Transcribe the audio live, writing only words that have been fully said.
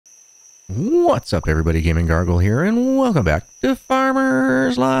What's up, everybody? GaminGargoyle here, and welcome back to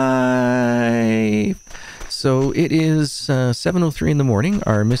Farmer's Life. So it is 7:03 in the morning.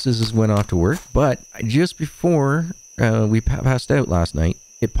 Our missus went off to work, but just before we passed out last night,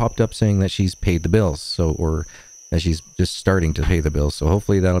 it popped up saying that she's paid the bills. Or that she's just starting to pay the bills. So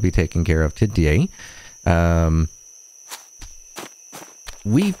hopefully that'll be taken care of today.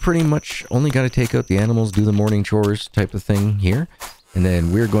 We pretty much only got to take out the animals, do the morning chores type of thing here. And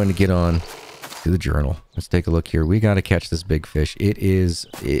then we're going to get on to the journal. Let's take a look here. We got to catch this big fish. It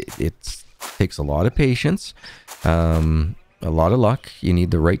takes a lot of patience, a lot of luck. You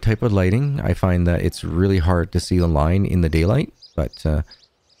need the right type of lighting. I find that it's really hard to see the line in the daylight, but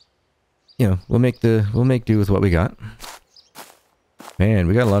you know, we'll make do with what we got. Man,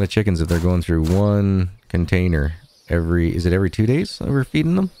 we got a lot of chickens that they're going through one container every 2 days that we're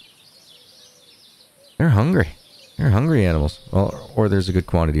feeding them. They're hungry. They're hungry animals. Well, or there's a good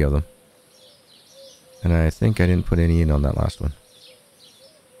quantity of them. And I think I didn't put any in on that last one.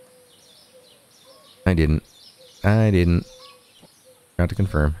 I didn't. Got to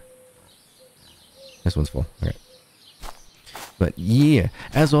confirm. This one's full. Alright. But yeah,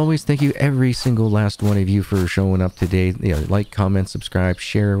 as always, thank you every single last one of you for showing up today. You know, like, comment, subscribe,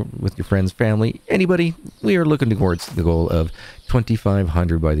 share with your friends, family, anybody. We are looking towards the goal of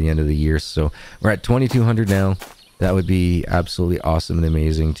 2,500 by the end of the year. So we're at 2,200 now. That would be absolutely awesome and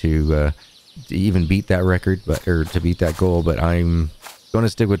amazing to even beat that record, or to beat that goal. But I'm going to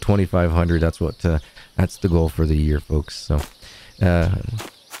stick with 2,500. That's that's the goal for the year, folks. So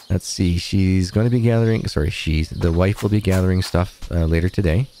let's see. She's going to be gathering. Sorry, the wife will be gathering stuff later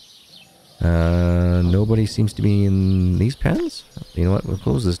today. Nobody seems to be in these pens. You know what? We'll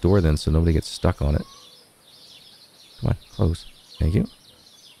close this door then, so nobody gets stuck on it. Come on, close. Thank you.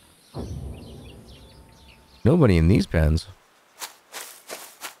 Nobody in these pens.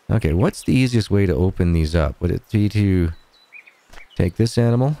 Okay, what's the easiest way to open these up? Would it be to take this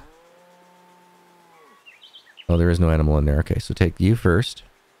animal? Oh, there is no animal in there. Okay, so take you first.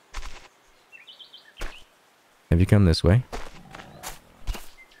 Have you come this way?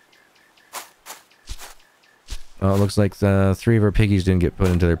 Oh, it looks like 3 of our piggies didn't get put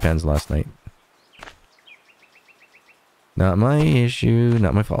into their pens last night. Not my issue.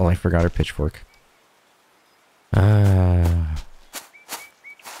 Not my fault. Oh, I forgot our pitchfork.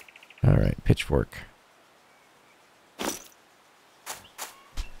 Alright, pitchfork.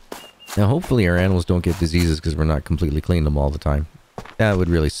 Now, hopefully our animals don't get diseases because we're not completely cleaning them all the time. That would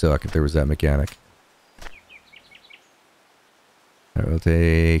really suck if there was that mechanic. Alright, we'll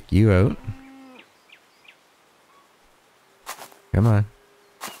take you out. Come on.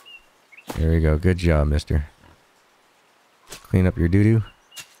 There we go. Good job, mister. Clean up your doo-doo.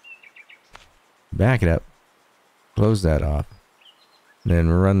 Back it up. Close that off. Then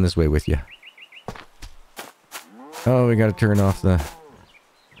run this way with you. Oh, we gotta turn off the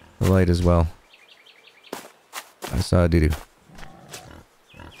light as well. I saw a doo-doo.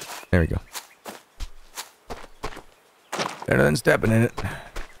 There we go. Better than stepping in it.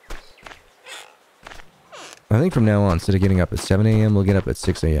 I think from now on, instead of getting up at 7 a.m., we'll get up at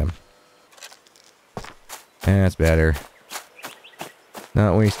 6 a.m. That's better.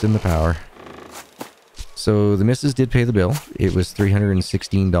 Not wasting the power. So the missus did pay the bill. It was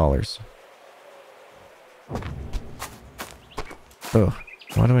 $316. Oh,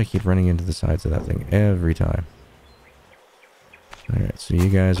 why do I keep running into the sides of that thing every time? Alright, so you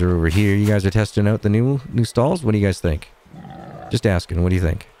guys are over here. You guys are testing out the new stalls? What do you guys think? Just asking, what do you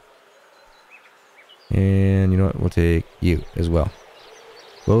think? And you know what? We'll take you as well.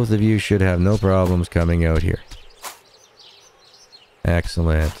 Both of you should have no problems coming out here.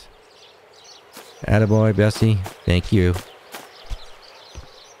 Excellent. Attaboy, Bessie. Thank you.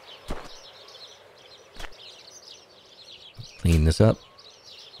 Clean this up.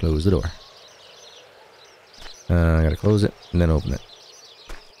 Close the door. I gotta close it and then open it.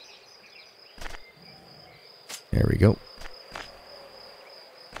 There we go.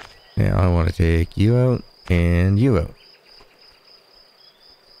 Now I want to take you out and you out.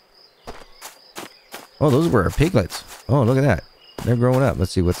 Oh, those were our piglets. Oh, look at that. They're growing up.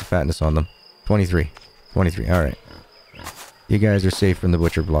 Let's see what's the fatness on them. 23. 23. Alright. You guys are safe from the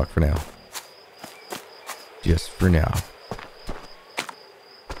butcher block for now. Just for now.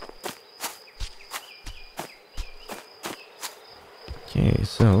 Okay,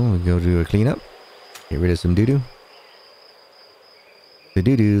 so we go do a cleanup. Get rid of some doo-doo. The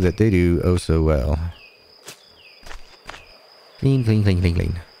doo-doo that they do oh so well. Clean, clean, clean, clean,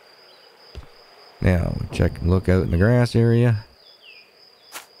 clean. Now, check and look out in the grass area.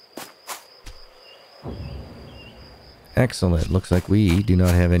 Excellent. Looks like we do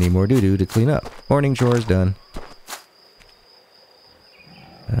not have any more doo-doo to clean up. Morning chores done.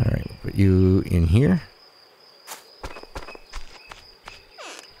 Alright, we'll put you in here.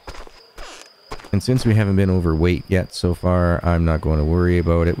 And since we haven't been overweight yet so far, I'm not going to worry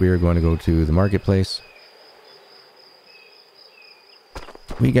about it. We are going to go to the marketplace.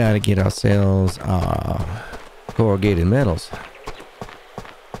 We gotta get ourselves corrugated metals.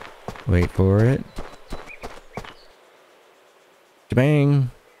 Wait for it. Bang.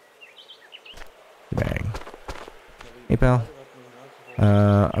 Bang. Hey, pal.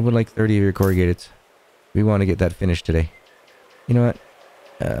 I would like 30 of your corrugated. We want to get that finished today. You know what?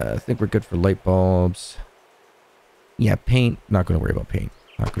 I think we're good for light bulbs. Yeah, paint. Not going to worry about paint.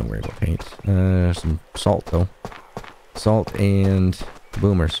 Not going to worry about paint. Some salt, though. Salt and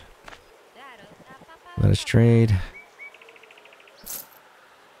boomers. Let us trade.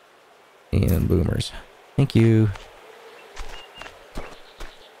 And boomers. Thank you.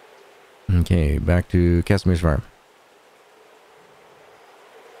 Okay, back to Kashmir's farm.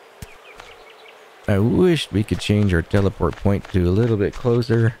 I wish we could change our teleport point to a little bit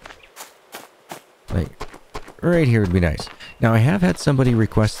closer. Like, right here would be nice. Now, I have had somebody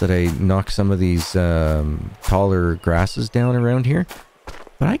request that I knock some of these taller grasses down around here.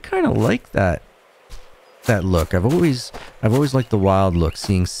 But I kind of like that look. I've always liked the wild look,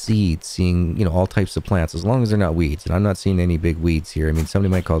 seeing seeds, seeing, you know, all types of plants, as long as they're not weeds. And I'm not seeing any big weeds here. I mean,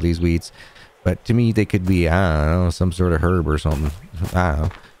 somebody might call these weeds, but to me, they could be, I don't know, some sort of herb or something. I don't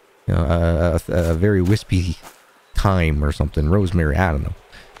know. You know, a very wispy thyme or something. Rosemary, I don't know.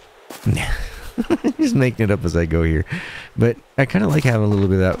 Just making it up as I go here. But I kind of like having a little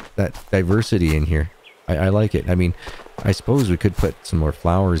bit of that diversity in here. I like it. I mean, I suppose we could put some more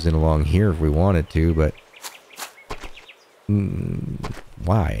flowers in along here if we wanted to, but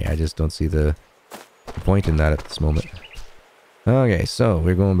why? I just don't see the point in that at this moment. Okay, so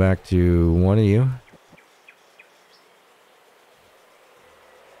we're going back to one of you.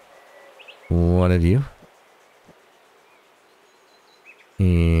 One of you.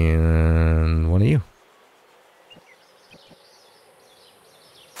 And one of you.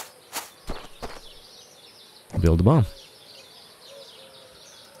 Build a bomb.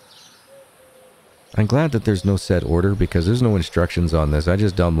 I'm glad that there's no set order because there's no instructions on this. I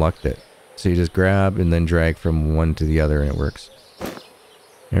just dumb lucked it. So you just grab and then drag from one to the other and it works.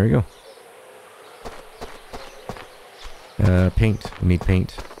 There we go. Paint. We need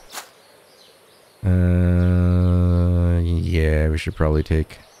paint. Yeah, we should probably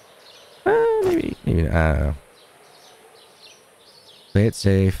take... maybe, I don't know. Play it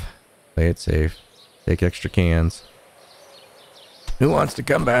safe. Play it safe. Take extra cans. Who wants to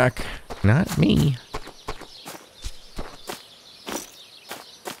come back? Not me.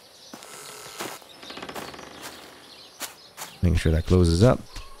 Making sure that closes up.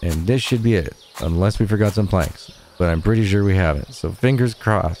 And this should be it. Unless we forgot some planks. But I'm pretty sure we haven't. So fingers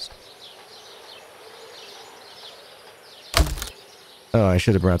crossed. Oh, I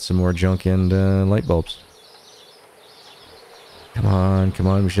should have brought some more junk and light bulbs. Come on, come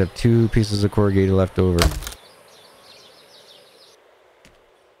on. We should have 2 pieces of corrugated left over.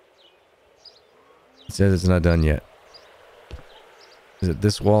 It says it's not done yet. Is it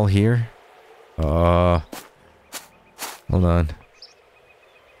this wall here? Hold on.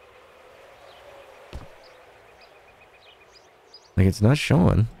 Like, it's not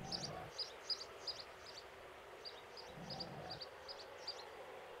showing.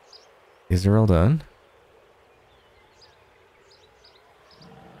 Is it all done?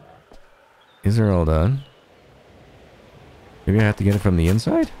 Is it all done? Maybe I have to get it from the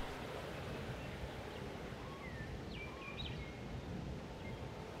inside?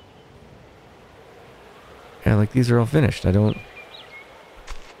 Yeah, like these are all finished. I'm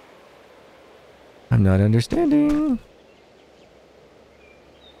not understanding.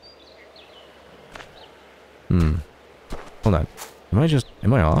 Hold on.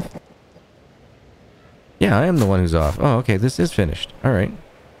 Am I off? Yeah, I am the one who's off. Oh, okay, this is finished. Alright.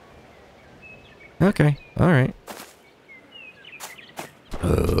 Okay, alright.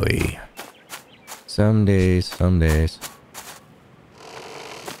 Oy. Some days, some days.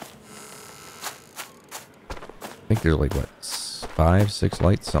 I think there's like, what, 5, 6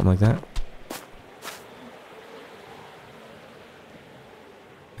 lights, something like that?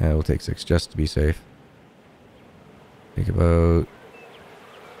 Yeah, we'll take 6 just to be safe. Think about...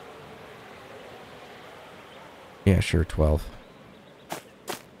 yeah, sure, 12.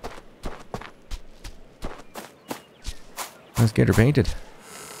 Let's get her painted.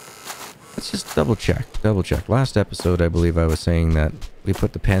 Let's just double check. Double check. Last episode, I believe I was saying that we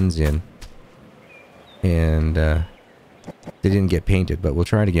put the pens in. And They didn't get painted, but we'll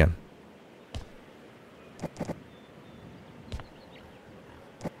try it again.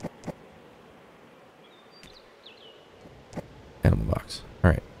 Animal box.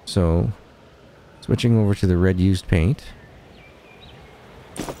 Alright, so switching over to the red used paint.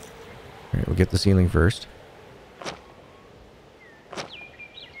 Alright, we'll get the ceiling first.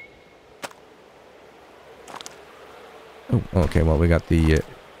 Oh, okay, well we got the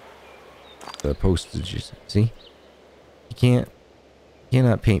postages. See? You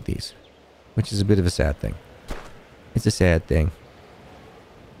cannot paint these, which is a bit of a sad thing. It's a sad thing.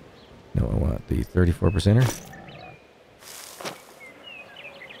 No, I want the 34%er.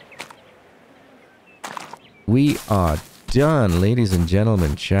 We are done, ladies and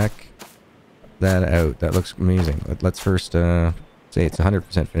gentlemen. Check that out. That looks amazing. Let's first say it's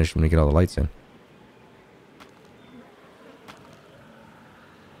 100% finished when we get all the lights in.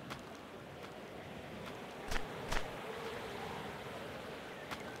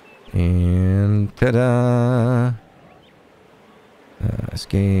 And ta-da!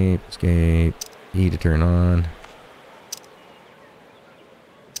 Escape, escape. E to turn on.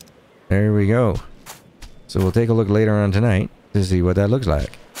 There we go. So we'll take a look later on tonight to see what that looks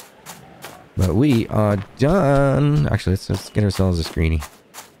like. But we are done. Actually, let's get ourselves a screeny.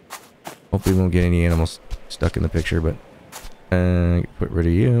 Hopefully we won't get any animals stuck in the picture, but put rid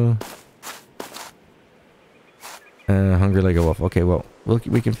of you. Hungry like a wolf. Okay, well,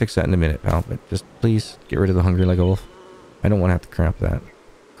 we can fix that in a minute, pal. But just please get rid of the hungry like a wolf. I don't want to have to crop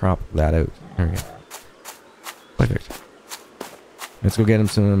that out. There we go. Perfect. Let's go get him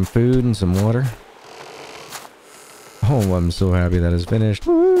some food and some water. Oh, I'm so happy that is finished.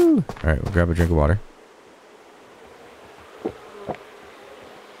 Woo! Alright, we'll grab a drink of water.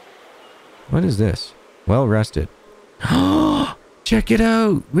 What is this? Well rested. Check it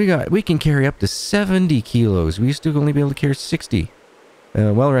out! We can carry up to 70 kilos. We used to only be able to carry 60.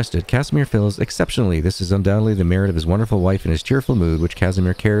 Well rested. Kashmir feels exceptionally. This is undoubtedly the merit of his wonderful wife and his cheerful mood, which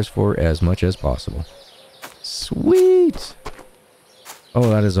Kashmir cares for as much as possible. Sweet! Oh,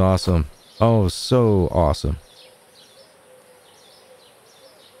 that is awesome. Oh, so awesome.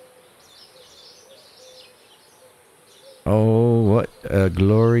 Oh, what a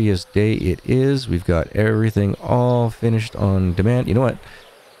glorious day it is. We've got everything all finished on demand. You know what?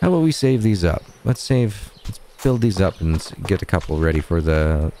 How about we save these up? Let's build these up and get a couple ready for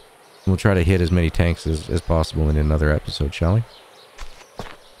the... We'll try to hit as many tanks as possible in another episode, shall we?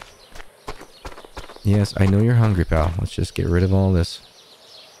 Yes, I know you're hungry, pal. Let's just get rid of all this.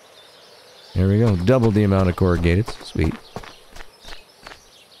 There we go. Double the amount of corrugated. Sweet.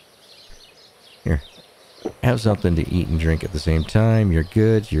 Here. Have something to eat and drink at the same time. You're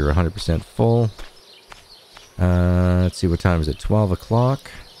good. You're 100% full. Let's see, what time is it? 12 o'clock?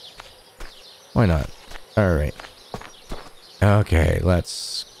 Why not? Alright. Okay,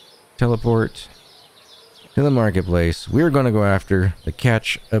 let's teleport to the marketplace. We're going to go after the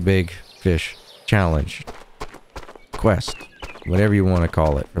Catch a Big Fish Challenge. Quest. Whatever you want to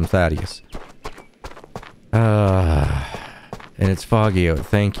call it. From Thaddeus. And it's foggy out.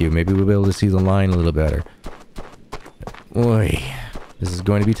 Thank you. Maybe we'll be able to see the line a little better. Boy, this is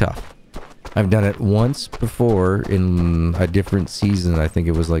going to be tough. I've done it once before in a different season. I think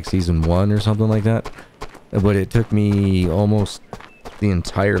it was like season 1 or something like that. But it took me almost the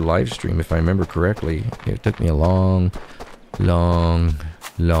entire live stream, if I remember correctly. It took me a long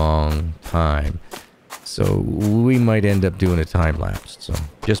time. So we might end up doing a time lapse. So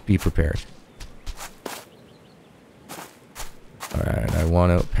just be prepared. Alright, I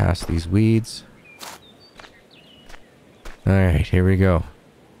want to pass these weeds. Alright, here we go.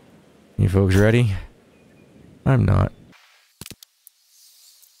 You folks ready? I'm not.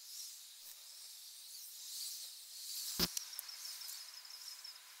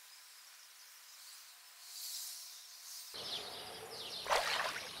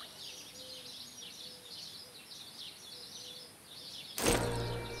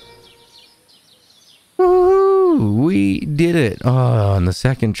 We did it. Oh, on the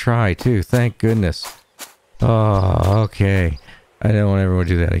second try too. Thank goodness. Oh, okay. I don't want everyone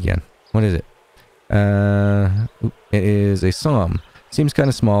to do that again. What is it? It is a psalm. Seems kind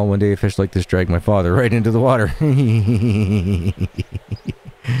of small. One day a fish like this dragged my father right into the water.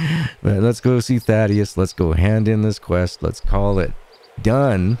 But let's go see Thaddeus. Let's go hand in this quest. Let's call it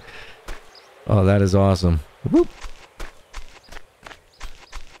done. Oh, that is awesome. Whoop.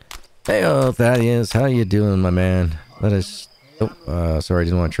 Hey, Thaddeus, how you doing, my man? Let us... Oh, sorry, I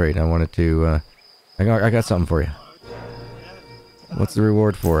didn't want to trade. I wanted to, I got something for you. What's the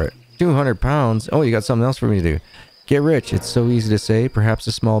reward for it? 200 pounds. Oh, you got something else for me to do. Get rich. It's so easy to say. Perhaps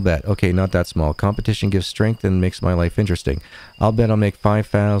a small bet. Okay, not that small. Competition gives strength and makes my life interesting. I'll bet I'll make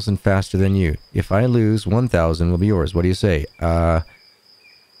 5,000 faster than you. If I lose, 1,000 will be yours. What do you say? I'm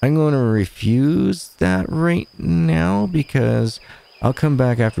going to refuse that right now because I'll come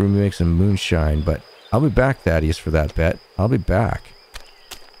back after we make some moonshine, but I'll be back, Thaddeus, for that bet. I'll be back.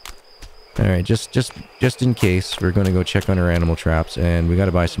 Alright, just in case, we're going to go check on our animal traps, and we got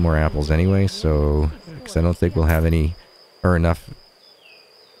to buy some more apples anyway, so... because I don't think we'll have any... or enough...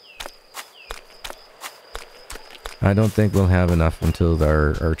 I don't think we'll have enough until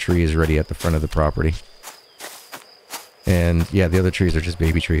our tree is ready at the front of the property. And, yeah, the other trees are just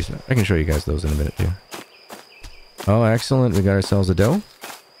baby trees. I can show you guys those in a minute, too. Oh, excellent. We got ourselves a doe.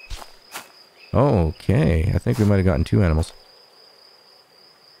 Okay, I think we might have gotten 2 animals.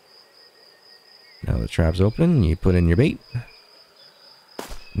 Now the trap's open, you put in your bait.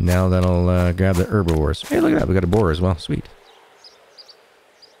 Now that'll grab the herbivores. Hey, look at that, we got a boar as well, sweet.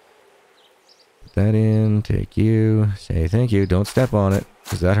 Put that in, take you, say thank you, don't step on it,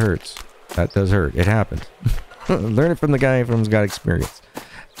 because that hurts. That does hurt, it happened. Learn it from the guy who's got experience.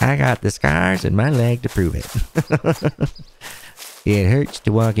 I got the scars in my leg to prove it. It hurts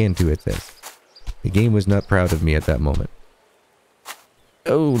to walk into it, says. The game was not proud of me at that moment.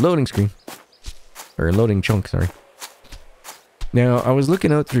 Oh, loading screen. Or loading chunk, sorry. Now, I was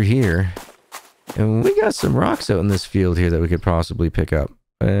looking out through here, and we got some rocks out in this field here that we could possibly pick up.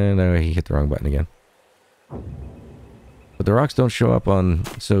 And he hit the wrong button again. But the rocks don't show up on...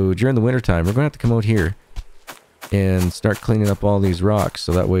 So, during the wintertime, we're going to have to come out here and start cleaning up all these rocks,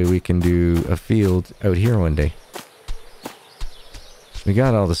 so that way we can do a field out here one day. We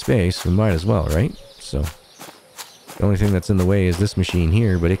got all the space, we might as well, right? So, the only thing that's in the way is this machine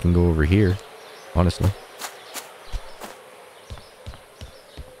here, but it can go over here. Honestly.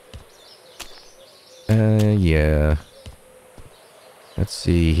 Yeah. Let's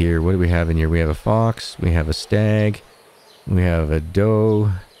see here. What do we have in here? We have a fox. We have a stag. We have a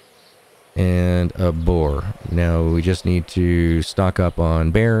doe. And a boar. Now we just need to stock up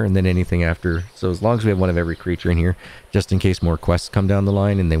on bear and then anything after. So as long as we have one of every creature in here, just in case more quests come down the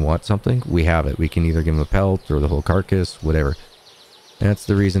line and they want something, we have it. We can either give them a pelt or the whole carcass, whatever. That's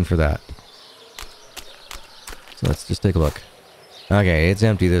the reason for that. So let's just take a look. Okay, it's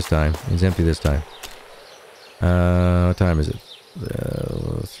empty this time. It's empty this time. What time is it?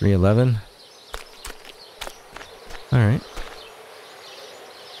 3:11? Alright.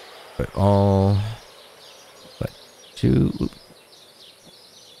 But 2...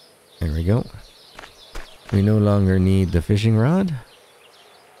 There we go. We no longer need the fishing rod.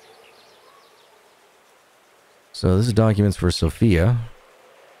 So this is documents for Sophia.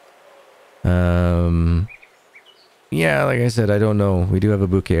 Yeah, like I said, I don't know. We do have a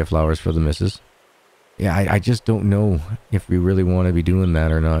bouquet of flowers for the missus. Yeah, I just don't know if we really want to be doing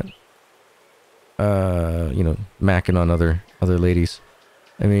that or not. You know, macking on other ladies.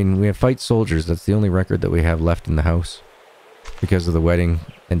 I mean, we have fight soldiers. That's the only record that we have left in the house. Because of the wedding,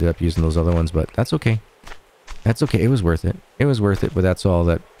 ended up using those other ones, but that's okay. That's okay. It was worth it. It was worth it, but that's all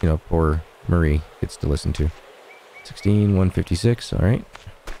that, you know, poor Marie gets to listen to. 16:156, all right.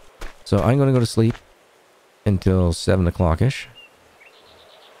 So I'm going to go to sleep until 7 o'clock-ish.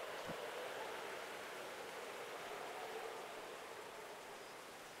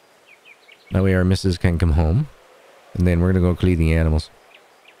 That way our missus can come home. And then we're going to go clean the animals.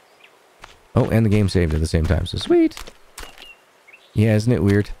 Oh, and the game saved at the same time, so sweet. Yeah, isn't it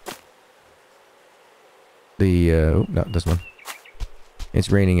weird? Oh, not this one. It's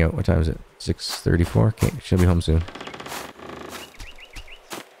raining out. What time is it? 6:34? Okay, she'll be home soon.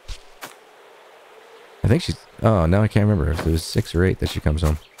 I think she's... Oh, now I can't remember if it was 6 or 8 that she comes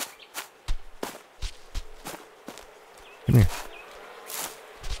home. Come here.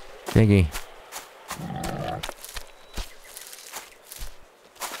 Piggy.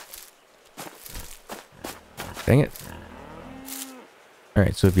 Dang it.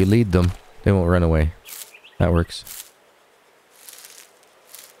 Alright, so if you lead them, they won't run away. That works.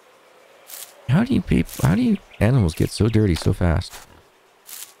 How do you animals get so dirty so fast?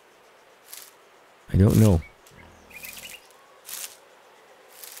 I don't know.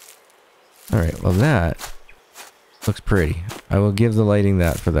 Alright, well that looks pretty. I will give the lighting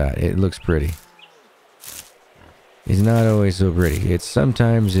that for that. It looks pretty. It's not always so pretty.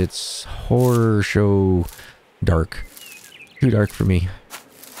 Sometimes it's horror show dark. Too dark for me.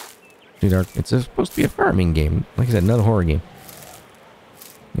 Too dark. It's supposed to be a farming game. Like I said, not a horror game.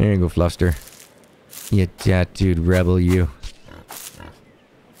 There you go, Fluster. You tattooed rebel, you.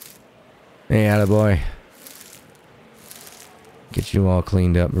 Hey, attaboy. Get you all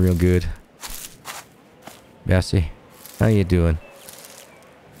cleaned up real good. Bessie. How you doing?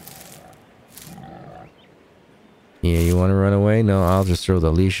 Yeah, you want to run away? No, I'll just throw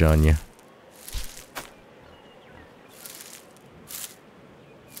the leash on you.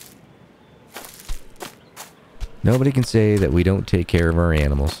 Nobody can say that we don't take care of our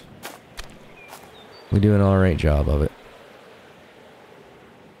animals. We do an alright job of it.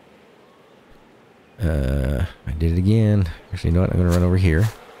 I did it again. Actually, you know what? I'm going to run over here.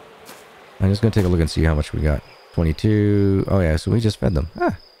 I'm just going to take a look and see how much we got. 22. Oh, yeah, so we just fed them.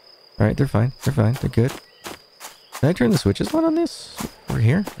 Ah. Alright, they're fine. They're fine. They're good. Did I turn the switches on this? Over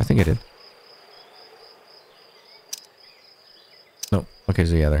here? I think I did. No. Okay,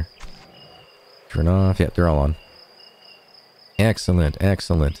 so yeah, they're... Turn off. Yeah, they're all on. Excellent.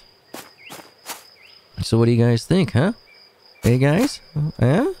 Excellent. So what do you guys think, huh? Hey, guys?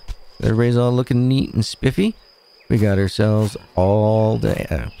 Yeah? Everybody's all looking neat and spiffy. We got ourselves all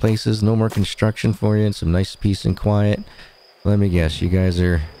the places. No more construction for you. And some nice peace and quiet. Let me guess. You guys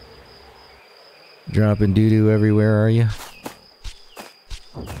are dropping doo-doo everywhere, are you?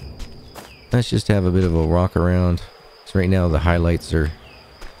 Let's just have a bit of a walk around. So right now the highlights are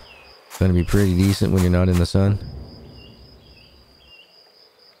going to be pretty decent when you're not in the sun.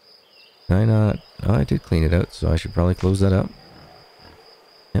 Can I not? Oh, I did clean it out, so I should probably close that up.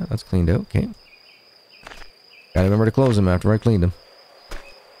 Yeah, that's cleaned out. Okay. Gotta remember to close them after I cleaned them.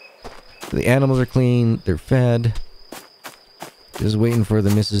 The animals are clean. They're fed. Just waiting for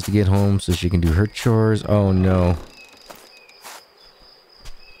the missus to get home so she can do her chores. Oh, no.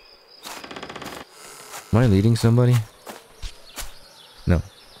 Am I leading somebody? No.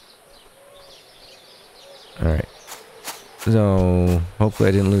 Alright. So, hopefully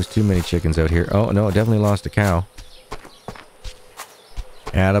I didn't lose too many chickens out here. Oh, no, I definitely lost a cow.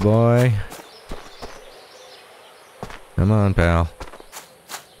 Attaboy. Come on, pal.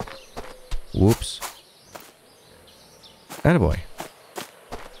 Whoops. Attaboy.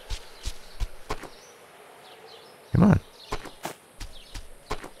 Come on.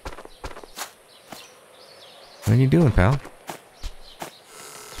 What are you doing, pal?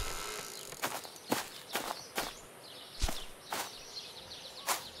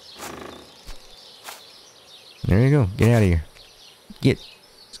 There you go. Get out of here. Get.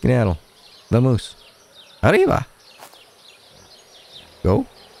 Skedaddle. Vamos. Arriba. Go.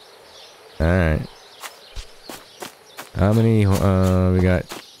 Alright. How many, we got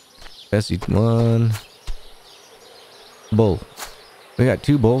Bessie 1. Bull. We got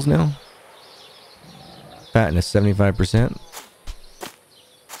 2 bulls now. Fatness 75%.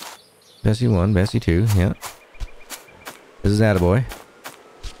 Bessie 1, Bessie 2, yeah. This is attaboy.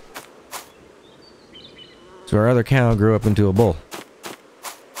 So our other cow grew up into a bull.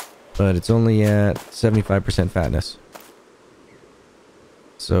 But it's only at 75% fatness.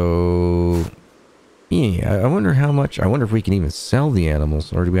 So... yeah, I wonder how much... I wonder if we can even sell the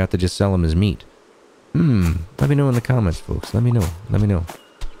animals, or do we have to just sell them as meat? Let me know in the comments, folks. Let me know. Let me know.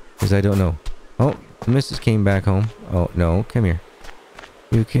 Because I don't know. Oh, the missus came back home. Oh, no, come here.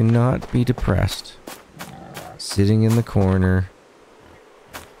 You cannot be depressed. Sitting in the corner.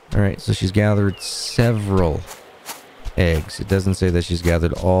 Alright, so she's gathered several eggs. It doesn't say that she's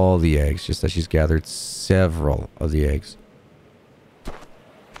gathered all the eggs, just that she's gathered several of the eggs.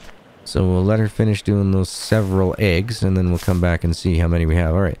 So we'll let her finish doing those several eggs, and then we'll come back and see how many we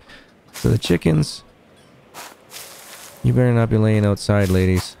have. Alright, so the chickens... you better not be laying outside,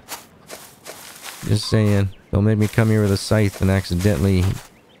 ladies. Just saying. Don't make me come here with a scythe and accidentally,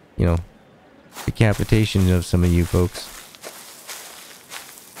 you know, decapitation of some of you folks.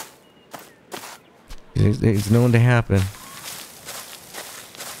 It's known to happen.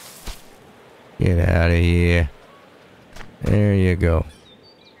 Get out of here. There you go.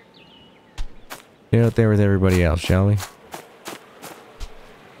 Get out there with everybody else, shall we?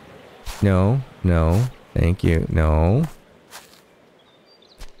 No, no, thank you, no.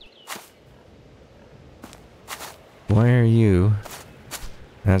 Why are you...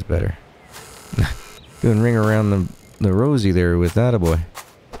 that's better. Doing ring around the rosy there with that boy.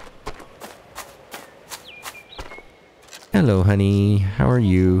 Hello, honey. How are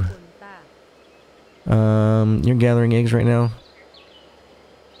you? You're gathering eggs right now?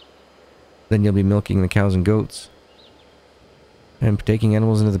 Then you'll be milking the cows and goats. And taking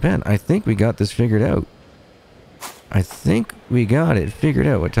animals into the pen. I think we got this figured out. I think we got it figured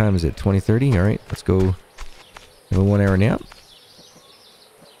out. What time is it? 20:30? Alright, let's go have a 1 hour nap.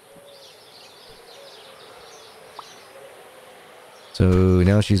 So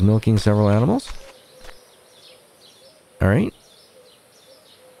now she's milking several animals. Alright.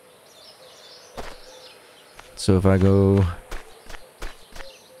 So if I go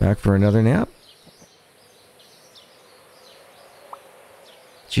back for another nap.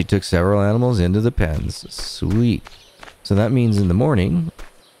 She took several animals into the pens. Sweet. So that means in the morning,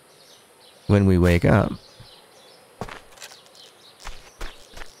 when we wake up...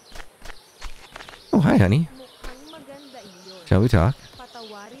 Oh, hi, honey. Shall we talk?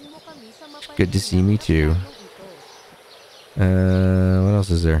 Good to see me, too. What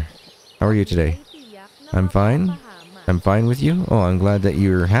else is there? How are you today? I'm fine. I'm fine with you? Oh, I'm glad that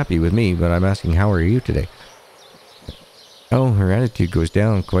you're happy with me, but I'm asking how are you today? Oh, her attitude goes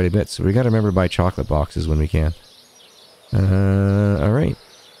down quite a bit, so we gotta remember to buy chocolate boxes when we can. Alright.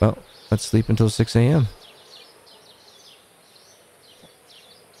 Well, let's sleep until 6 a.m.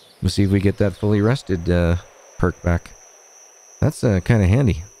 We'll see if we get that fully rested perk back. That's kind of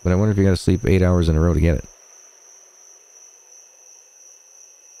handy, but I wonder if you gotta sleep 8 hours in a row to get it.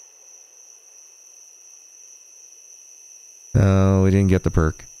 Oh, we didn't get the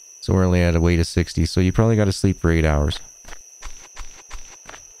perk. So we're only at a weight of 60, so you probably gotta sleep for 8 hours.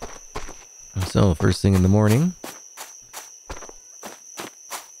 So, first thing in the morning.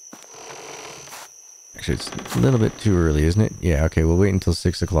 Actually, it's a little bit too early, isn't it? Yeah, okay, we'll wait until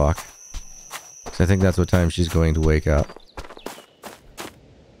 6 o'clock. So I think that's what time she's going to wake up.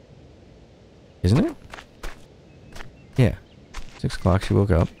 Isn't it? Yeah. 6 o'clock, she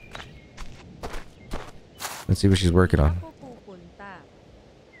woke up. Let's see what she's working on.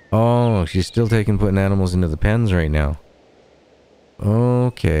 Oh, she's still putting animals into the pens right now.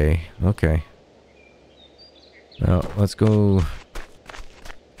 Okay, okay. Well, let's go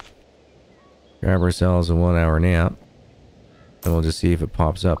grab ourselves a 1 hour nap. And we'll just see if it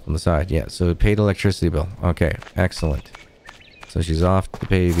pops up on the side. Yeah, so it paid electricity bill. Okay, excellent. So she's off to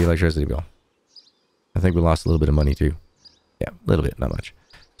pay the electricity bill. I think we lost a little bit of money too. Yeah, a little bit, not much.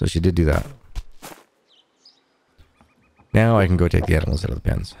 So she did do that. Now I can go take the animals out of the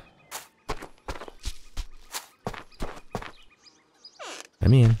pens.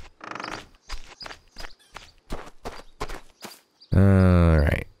 I'm in.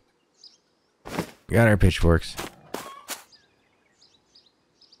 Alright. Got our pitchforks.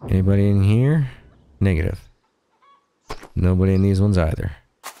 Anybody in here? Negative. Nobody in these ones either.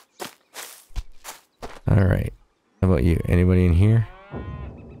 Alright. How about you? Anybody in here?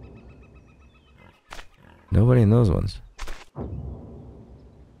 Nobody in those ones.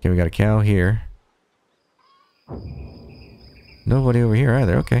 Okay, we got a cow here. Nobody over here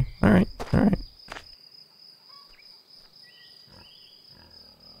either. Okay. Alright. Alright.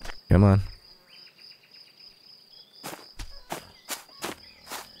 Come on.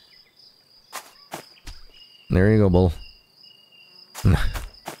 There you go, bull.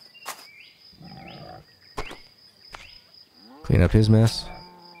 Clean up his mess.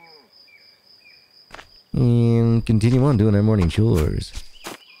 And continue on doing our morning chores.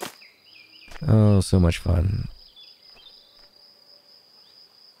 Oh, so much fun.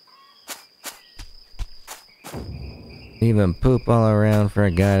 Even poop all around for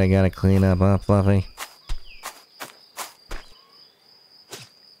a guy that gotta clean up, huh, Fluffy?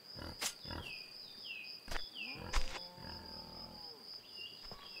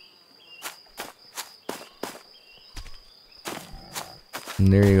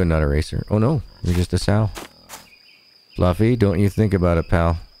 And there you go, not a racer. Oh no, you're just a sow. Fluffy, don't you think about it,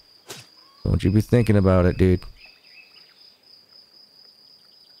 pal. Don't you be thinking about it, dude.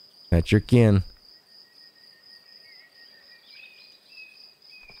 That's your kin.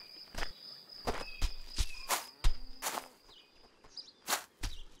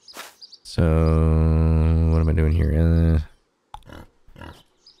 So, what am I doing here?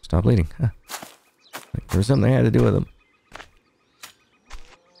 Stop bleeding. Huh. There was something I had to do with them.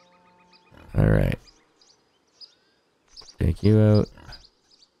 Alright. Take you out.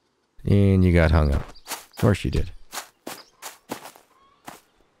 And you got hung up. Of course you did.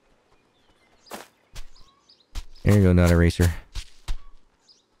 There you go, not a racer.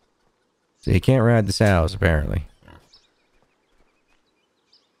 So you can't ride the sows, apparently.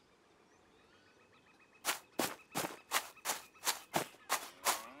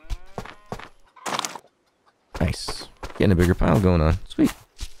 Nice. Getting a bigger pile going on. Sweet.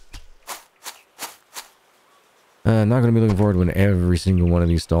 Not going to be looking forward when every single one of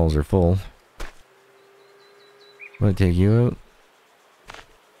these stalls are full. I'm going to take you out.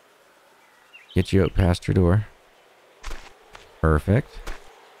 Get you out past your door. Perfect.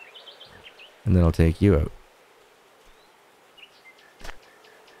 And then I'll take you out.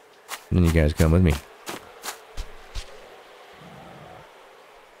 And then you guys come with me.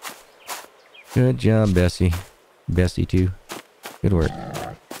 Good job, Bessie. Bessie, too. Good work.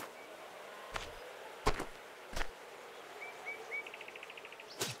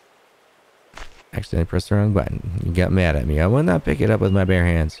 accidentally pressed the wrong button. You got mad at me. I will not pick it up with my bare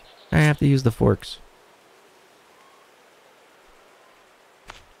hands. I have to use the forks.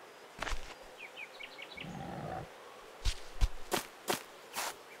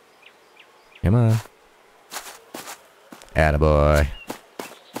 Come on. Attaboy.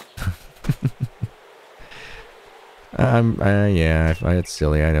 Yeah, it's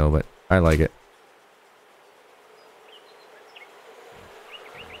silly, I know, but I like it.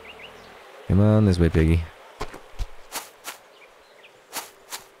 Come on, this way, piggy.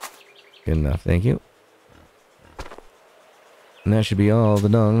 Good enough, thank you. And that should be all the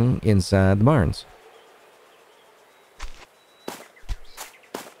dung inside the barns.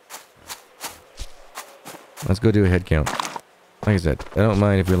 Let's go do a head count. Like I said, I don't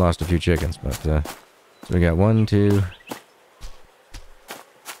mind if we lost a few chickens, but, so we got 1, 2...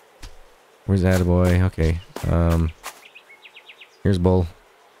 Where's Attaboy? Okay, here's Bull.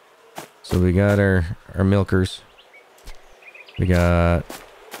 So we got our milkers. We got...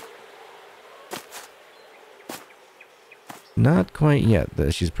 Not quite yet.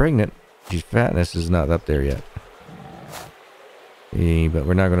 She's pregnant. She's fatness is not up there yet. But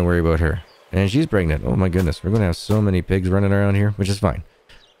we're not going to worry about her. And she's pregnant. Oh my goodness. We're going to have so many pigs running around here, which is fine.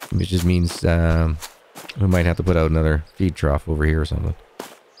 Which just means we might have to put out another feed trough over here or something.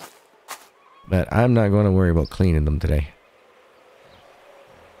 But I'm not going to worry about cleaning them today.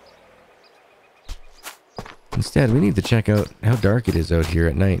 Instead, we need to check out how dark it is out here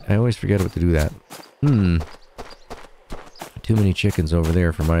at night. I always forget about to do that. Too many chickens over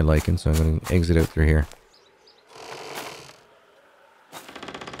there for my liking, so I'm going to exit out through here.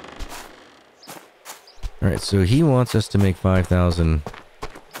 Alright, so he wants us to make 5,000...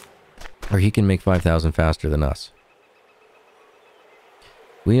 Or he can make 5,000 faster than us.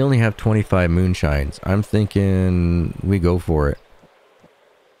 We only have 25 moonshines. I'm thinking we go for it.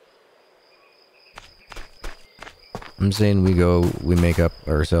 I'm saying we make up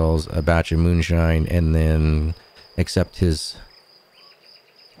ourselves a batch of moonshine and then accept his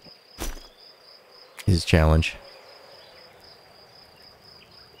challenge.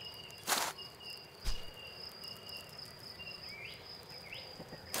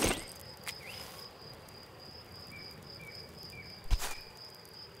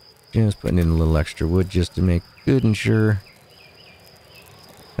 Just putting in a little extra wood just to make good and sure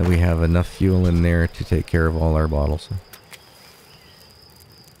that we have enough fuel in there to take care of all our bottles.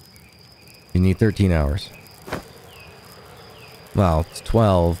 You need 13 hours. Well, it's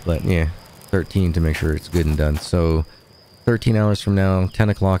 12, but yeah, 13 to make sure it's good and done. So 13 hours from now, 10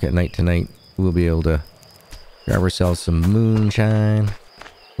 o'clock at night tonight, we'll be able to grab ourselves some moonshine.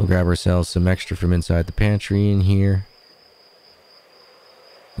 We'll grab ourselves some extra from inside the pantry in here.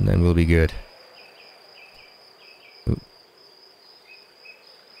 And then we'll be good. Ooh.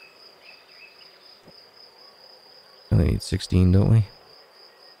 Only need 16, don't we?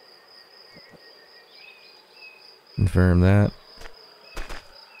 Confirm that.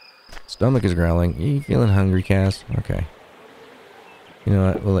 Stomach is growling. Are you feeling hungry, Cass? Okay. You know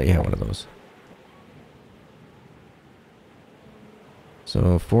what? We'll let you have one of those.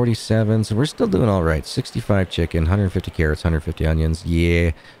 So 47. So we're still doing all right. 65 chicken, 150 carrots, 150 onions.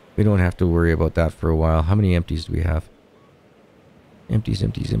 Yeah, we don't have to worry about that for a while. How many empties do we have? Empties,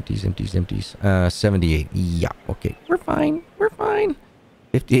 empties, empties, empties, empties. 78. Yeah, okay. We're fine. We're fine.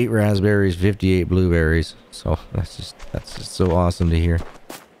 58 raspberries, 58 blueberries. So that's just so awesome to hear.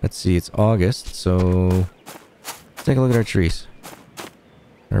 Let's see, it's August, so let's take a look at our trees.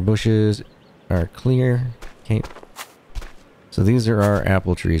 Our bushes are clear. Okay. So these are our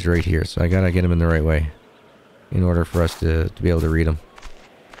apple trees right here. So I gotta get them in the right way in order for us to be able to read them.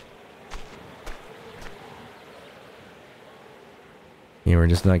 Yeah, we're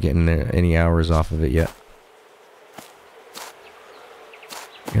just not getting any hours off of it yet.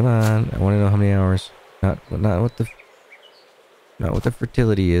 Come on, I want to know how many hours. Not what the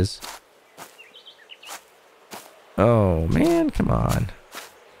fertility is. Oh man, come on.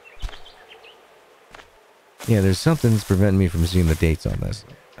 Yeah, there's something that's preventing me from seeing the dates on this.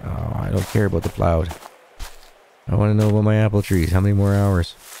 Oh, I don't care about the cloud. I want to know about my apple trees. How many more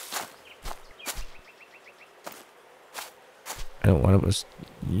hours? I don't want to...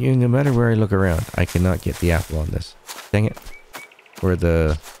 No matter where I look around, I cannot get the apple on this. Dang it. Or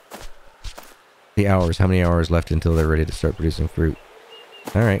the hours. How many hours left until they're ready to start producing fruit?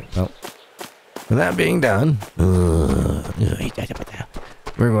 Alright, well. With that being done... we're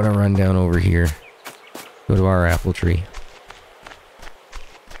going to run down over here. Go to our apple tree.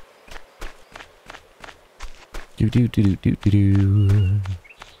 Do do do do do do.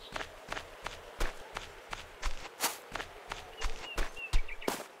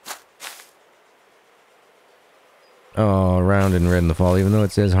 Oh, round and red in the fall, even though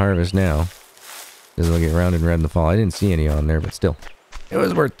it says harvest now. Because it'll get round and red in the fall. I didn't see any on there, but still. It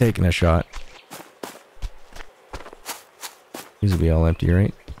was worth taking a shot. These will be all empty,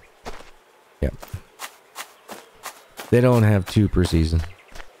 right? Yep. They don't have 2 per season.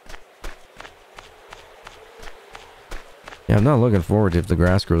 Yeah, I'm not looking forward to if the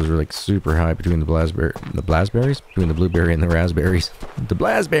grass grows are like super high between the blasberries? Between the blueberry and the raspberries. The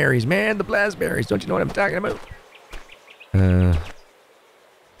blasberries, man, the blasberries. Don't you know what I'm talking about?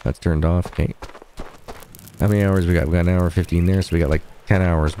 That's turned off. Okay. How many hours we got? We got an hour 15 there, so we got like 10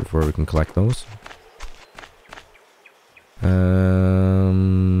 hours before we can collect those.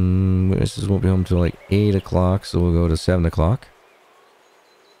 This won't be home till like 8 o'clock, so we'll go to 7 o'clock.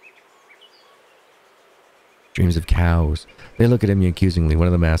 Dreams of cows. They look at me accusingly. One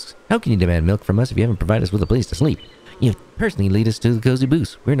of them asks, "How can you demand milk from us if you haven't provided us with a place to sleep? You personally lead us to the cozy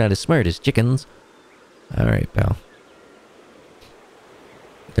booth. We're not as smart as chickens." Alright, pal.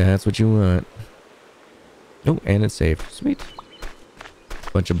 That's what you want. Oh, and it's safe. Sweet.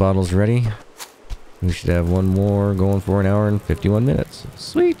 Bunch of bottles ready. We should have one more going for an hour and 51 minutes.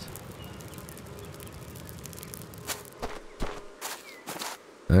 Sweet.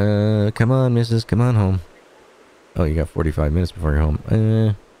 Come on, missus. Come on home. Oh, you got 45 minutes before you're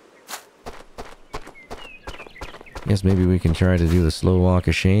home. Guess maybe we can try to do the slow walk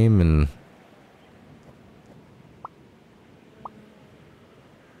of shame and...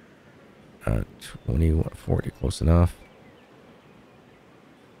 21, 40, close enough.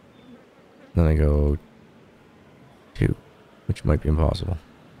 Then I go 2, which might be impossible.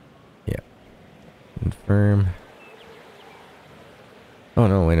 Yeah. Confirm. Oh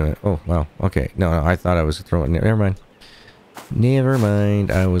no, wait a minute. Oh, wow. Okay. No, I thought I was throwing... Never mind. Never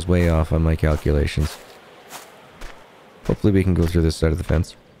mind. I was way off on my calculations. Hopefully we can go through this side of the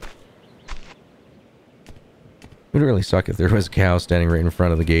fence. It would really suck if there was a cow standing right in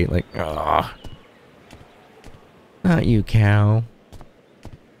front of the gate. Like, ah. Not you, cow.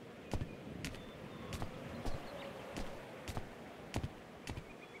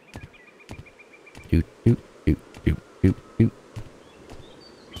 Doot, doot, doot, doot, doot, doot.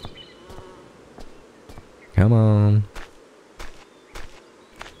 Come on.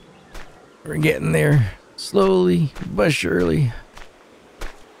 We're getting there. Slowly, but surely.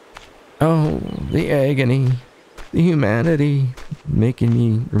 Oh, the agony. The humanity. Making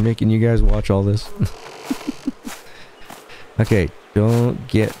you guys watch all this. Okay, don't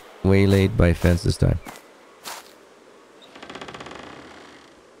get waylaid by fence this time.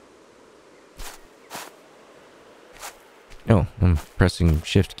 Oh, I'm pressing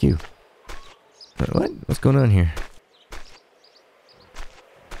Shift Q. What? What's going on here?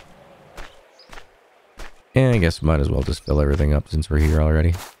 Yeah, I guess might as well just fill everything up since we're here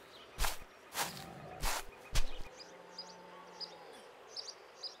already.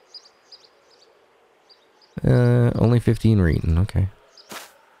 Only 15 reading, okay.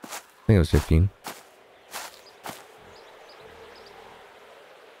 I think it was 15.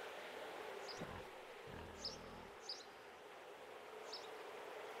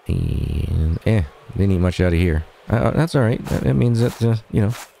 And, didn't eat much out of here. That's alright. That means that, you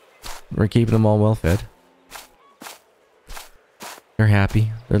know, we're keeping them all well fed. They're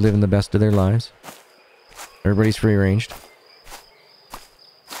happy. They're living the best of their lives. Everybody's free ranged.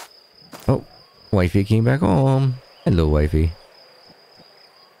 Oh, wifey came back home. Hello, wifey.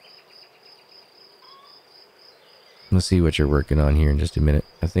 Let's see what you're working on here in just a minute.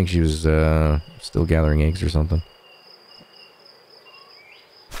 I think she was still gathering eggs or something.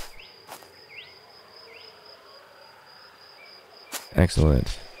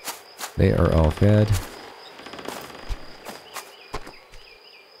 Excellent. They are all fed.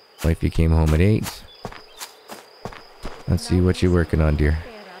 Wifey came home at 8. Let's see what you're working on, dear.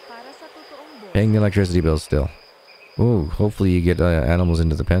 Paying the electricity bills still. Oh, hopefully you get animals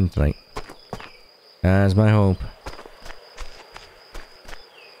into the pen tonight. That's my hope.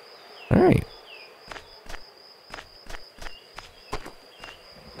 Alright.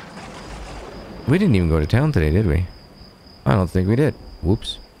 We didn't even go to town today, did we? I don't think we did.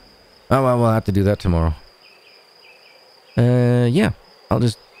 Whoops. Oh, well, we'll have to do that tomorrow. Yeah. I'll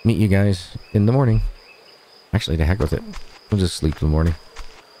just meet you guys in the morning. Actually, to heck with it. We'll just sleep till the morning.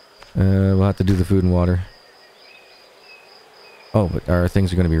 We'll have to do the food and water. Oh, but our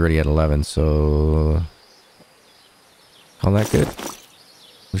things are going to be ready at 11, so... Call that good?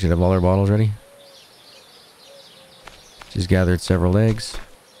 We should have all our bottles ready. She's gathered several eggs.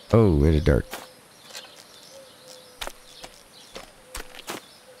 Oh, it is dark.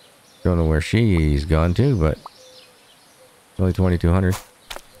 Don't know where she's gone to, but... It's only 2200.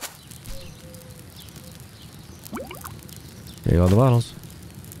 Take all the bottles.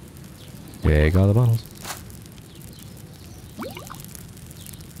 Take all the bottles.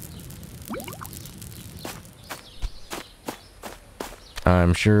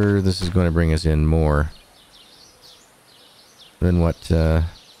 I'm sure this is going to bring us in more than what, than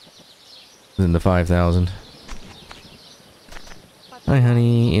the 5,000. Hi,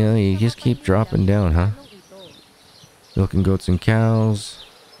 honey. You know, you just keep dropping down, huh? Milking goats and cows.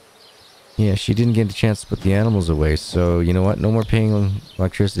 Yeah, she didn't get a chance to put the animals away, so you know what? No more paying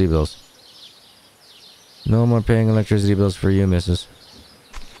electricity bills. No more paying electricity bills for you, missus.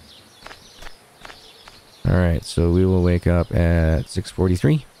 Alright, so we will wake up at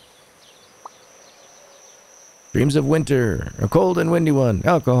 6:43. Dreams of winter. A cold and windy one.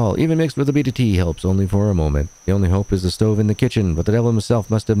 Alcohol, even mixed with a bit of tea, helps only for a moment. The only hope is the stove in the kitchen, but the devil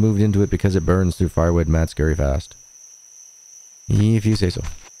himself must have moved into it because it burns through firewood mad scary fast. If you say so.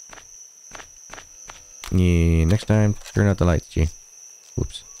 Yeah, next time, turn out the lights, G.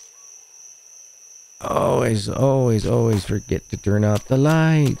 Oops. Always, always, always forget to turn out the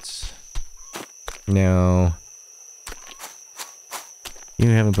lights. No. You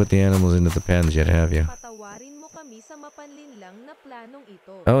haven't put the animals into the pens yet, have you?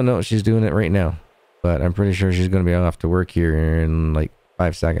 Oh no, she's doing it right now. But I'm pretty sure she's going to be off to work here in like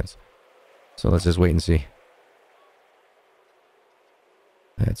 5 seconds. So let's just wait and see.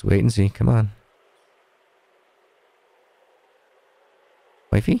 Let's wait and see. Come on.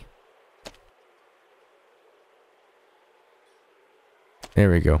 Wifey? There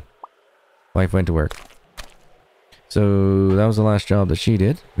we go. Wife went to work. So that was the last job that she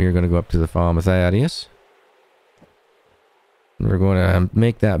did. We are going to go up to the farm with Thaddeus. We're going to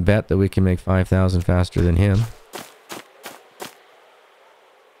make that bet that we can make 5,000 faster than him.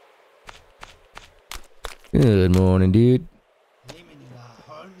 Good morning, dude.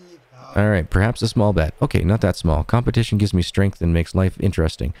 Alright, perhaps a small bet. Okay, not that small. Competition gives me strength and makes life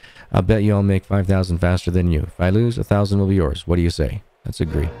interesting. I'll bet you I'll make 5,000 faster than you. If I lose, 1,000 will be yours. What do you say? Let's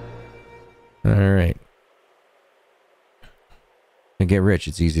agree. Alright. To get rich,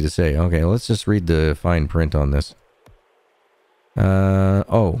 it's easy to say. Okay, let's just read the fine print on this.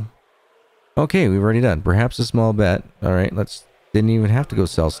 Oh. Okay, we've already done. Perhaps a small bet. Alright, let's... Didn't even have to go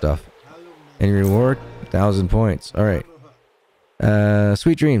sell stuff. Any reward? 1,000 points. Alright.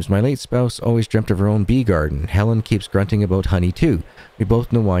 Sweet dreams. My late spouse always dreamt of her own bee garden. Helen keeps grunting about honey too. We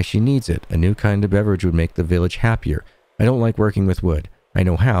both know why she needs it. A new kind of beverage would make the village happier. I don't like working with wood. I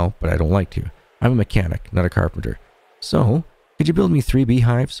know how, but I don't like to. I'm a mechanic, not a carpenter. So, could you build me 3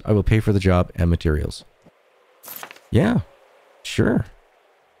 beehives? I will pay for the job and materials. Yeah, sure.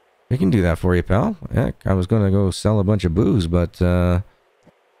 We can do that for you, pal. Heck, I was gonna go sell a bunch of booze, but,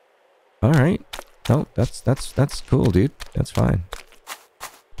 alright. Oh, that's cool, dude. That's fine.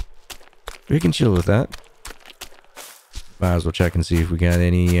 We can chill with that. Might as well check and see if we got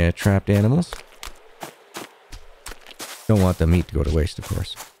any trapped animals. Don't want the meat to go to waste, of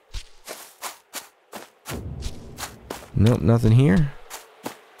course. Nope, nothing here.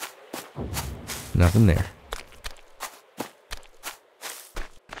 Nothing there.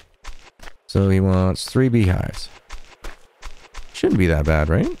 So he wants 3 beehives. Shouldn't be that bad,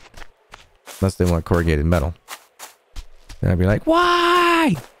 right? Unless they want corrugated metal. Then I'd be like,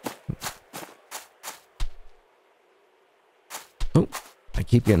 why? Oh, I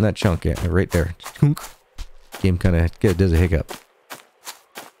keep getting that chunk right there. Game kind of does a hiccup.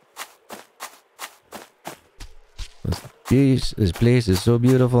 This place is so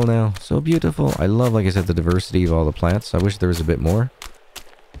beautiful now. So beautiful. I love, like I said, the diversity of all the plants. I wish there was a bit more.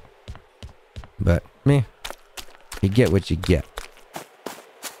 But, meh. You get what you get.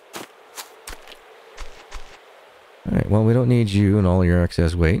 Alright, well, we don't need you and all your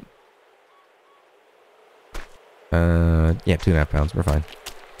excess weight. Yeah, 2.5 pounds. We're fine.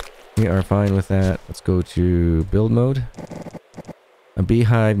 We are fine with that. Let's go to build mode. A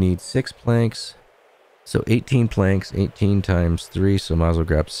beehive needs 6 planks. So 18 planks, 18 times 3, so might as well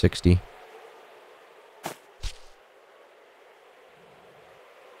grab 60.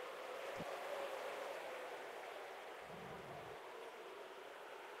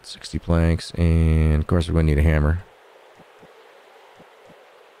 Planks, and of course we're going to need a hammer.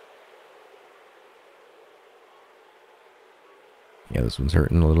 Yeah, this one's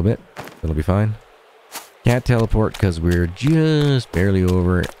hurting a little bit. It'll be fine. Can't teleport because we're just barely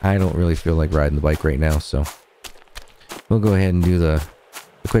over. I don't really feel like riding the bike right now, so we'll go ahead and do the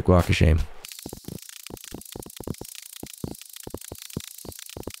quick walk of shame.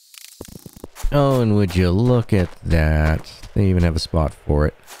 Oh, and would you look at that? They even have a spot for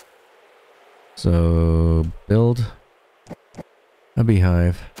it. So, build a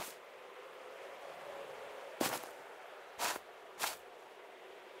beehive.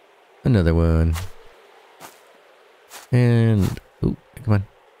 Another one. And, ooh, come on.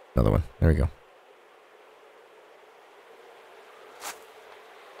 Another one. There we go.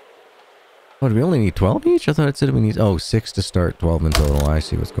 Oh, do we only need 12 each? I thought it said we need, 6 to start, 12 in total. I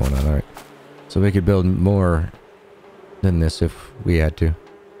see what's going on. All right. So we could build more than this if we had to.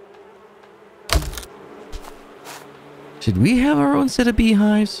 Should we have our own set of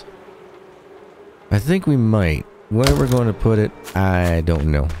beehives? I think we might. Where we're going to put it, I don't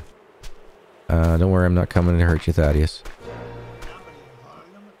know. Don't worry, I'm not coming to hurt you, Thaddeus.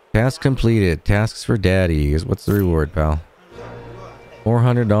 Task completed. Tasks for daddy. What's the reward, pal?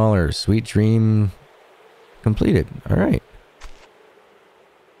 $400. Sweet dream completed. Alright.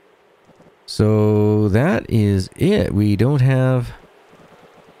 So that is it. We don't have...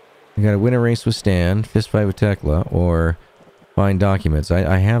 We gotta win a race with Stan, fist fight with Tekla, or find documents.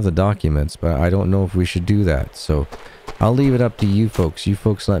 I have the documents, but I don't know if we should do that. So I'll leave it up to you folks. You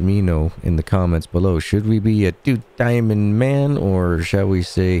folks let me know in the comments below. Should we be a two-diamond man, or shall we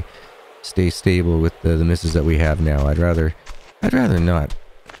say stay stable with the misses that we have now? I'd rather not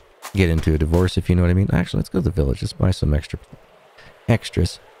get into a divorce, if you know what I mean. Actually, let's go to the village. Let's buy some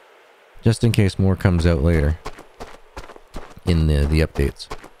extras. Just in case more comes out later in the updates.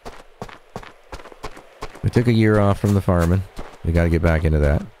 We took a year off from the farming. We got to get back into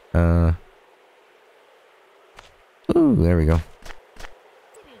that. Ooh, there we go.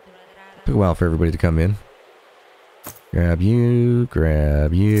 Took a while for everybody to come in. Grab you,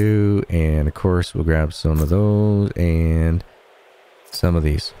 and of course we'll grab some of those and some of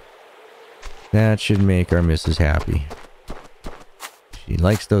these. That should make our missus happy. She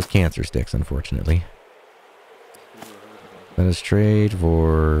likes those cancer sticks, unfortunately. Let us trade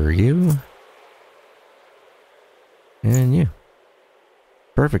for you. And you.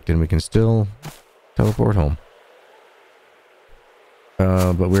 Perfect, and we can still teleport home.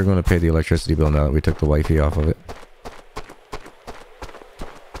 But we're going to pay the electricity bill now that we took the wifey off of it.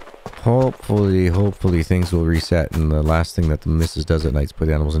 Hopefully things will reset, and the last thing that the missus does at night is put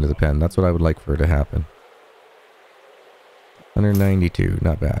animals into the pen. That's what I would like for it to happen. 192,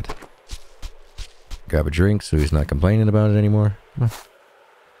 not bad. Grab a drink so he's not complaining about it anymore.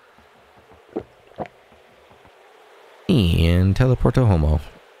 And teleport to homo.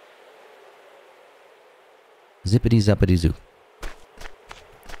 Zippity zappity zoo.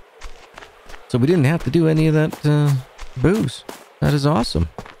 So we didn't have to do any of that booze. That is awesome.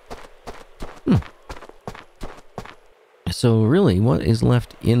 So really, what is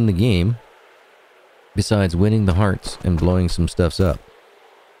left in the game besides winning the hearts and blowing some stuffs up?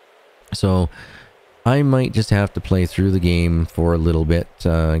 So I might just have to play through the game for a little bit,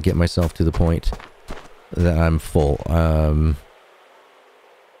 get myself to the point that I'm full. Full,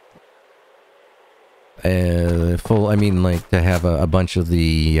 I mean, like, to have a bunch of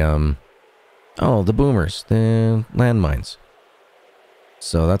the, the boomers, the landmines.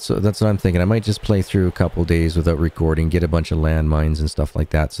 So that's what I'm thinking. I might just play through a couple days without recording, get a bunch of landmines and stuff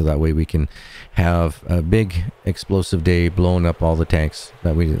like that, so that way we can have a big explosive day blowing up all the tanks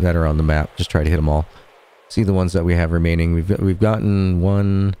that are on the map. Just try to hit them all. See the ones that we have remaining. We've gotten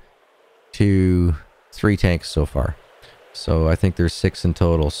 1, 2, 3 tanks so far. So I think there's 6 in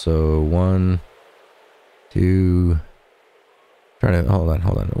total. So 1, 2. Trying to hold on.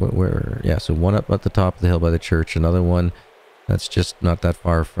 Where? Yeah. So one up at the top of the hill by the church. Another one that's just not that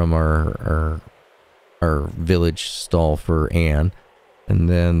far from our village stall for Anne. And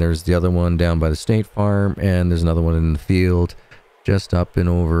then there's the other one down by the state farm, and there's another one in the field, just up and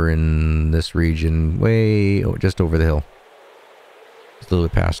over in this region, just over the hill. Just a little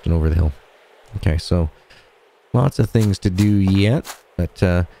bit past and over the hill. Okay, so lots of things to do yet,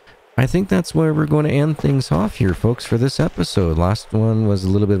 but I think that's where we're going to end things off here, folks, for this episode. Last one was a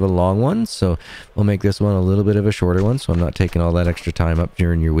little bit of a long one, so we'll make this one a little bit of a shorter one, so I'm not taking all that extra time up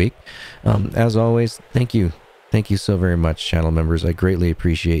during your week. As always, thank you. Thank you so very much, channel members. I greatly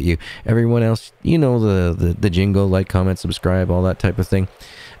appreciate you. Everyone else, you know the jingle, like, comment, subscribe, all that type of thing.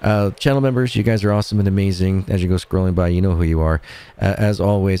 Channel members, you guys are awesome and amazing. As you go scrolling by, you know who you are. As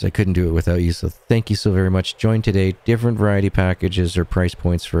always, I couldn't do it without you, so thank you so very much. Join today. Different variety packages or price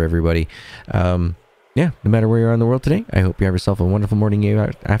points for everybody. Yeah, no matter where you are in the world today, I hope you have yourself a wonderful morning,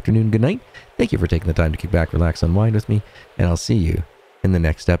 afternoon, good night. Thank you for taking the time to kick back, relax, unwind with me, and I'll see you in the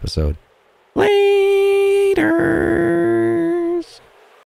next episode. Later!